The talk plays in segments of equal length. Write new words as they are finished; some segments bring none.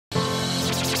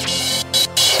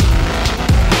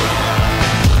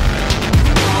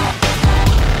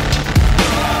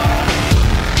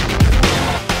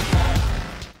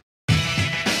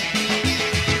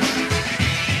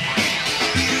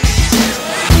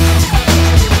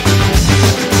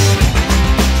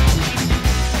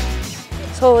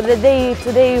So the day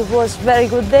today was very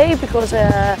good day because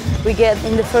we get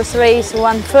in the first race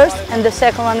won first and the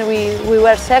second one we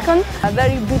were second. A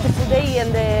very beautiful day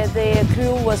and the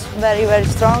crew was very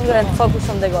strong and focused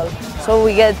on the goal. So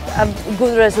we get a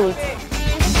good result.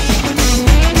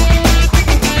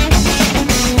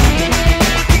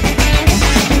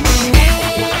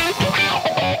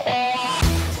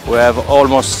 We have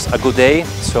almost a good day,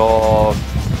 so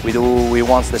we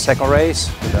won the second race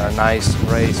with a nice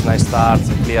race, nice start,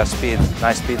 clear speed,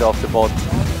 nice speed off the boat,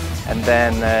 and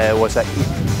then it was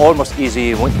almost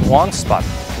easy once, but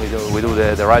we do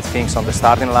the right things on the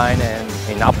starting line and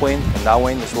in upwind and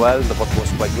downwind as well. The boat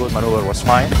was quite good, maneuver was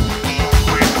fine.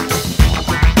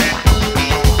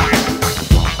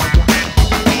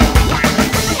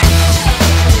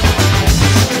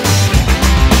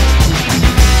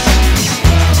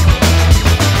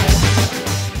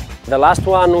 The last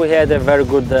one we had a very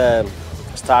good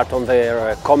start on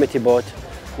the committee boat.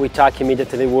 We attacked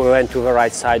immediately, we went to the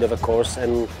right side of the course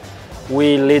and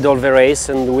we lead all the race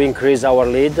and we increased our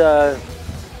lead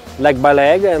leg by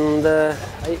leg, and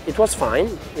it was fine,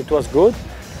 it was good.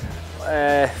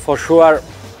 For sure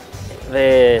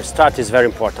the start is very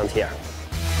important here.